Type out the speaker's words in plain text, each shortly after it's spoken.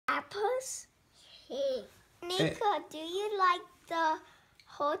videos? Hey. Nico, do you like the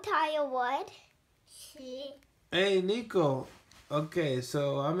whole entire world? Hey, Nico. Okay,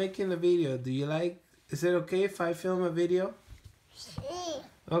 so I'm making a video. Do you like? Is it okay if I film a video?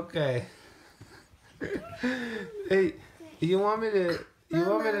 Okay. Hey, you want me to? You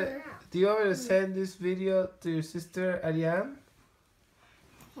want me to? Do you want me to send this video to your sister Ariane?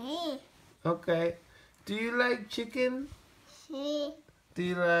 Okay. Do you like chicken? Do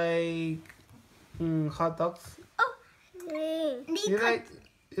you like hot dogs? Oh, Nico.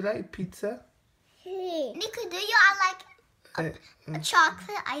 You like pizza? Nico, do you like a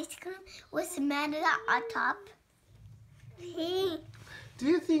chocolate ice cream with vanilla on top? Do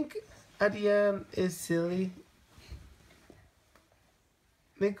you think Ariane is silly?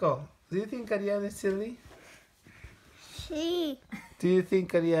 Nico, do you think Ariane is silly? Do you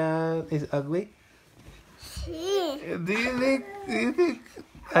think Ariane is ugly? Do you think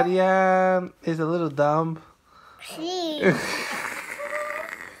Ariane is a little dumb? do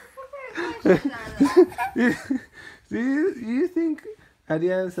you think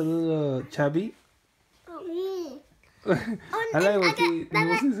Ariane's a little chubby? I like what he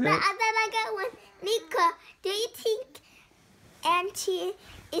moves his head. I got one. Nico, do you think Auntie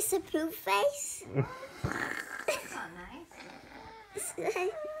is a blue face? That's not nice.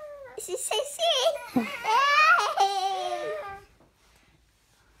 She says she.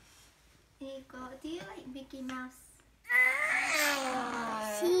 Nico, do you like Mickey Mouse?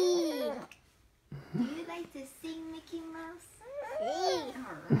 Do you like to sing Mickey Mouse?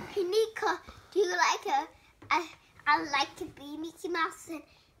 Hey, Nico, do you like I like to be Mickey Mouse and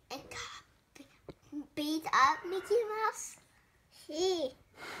beat up Mickey Mouse.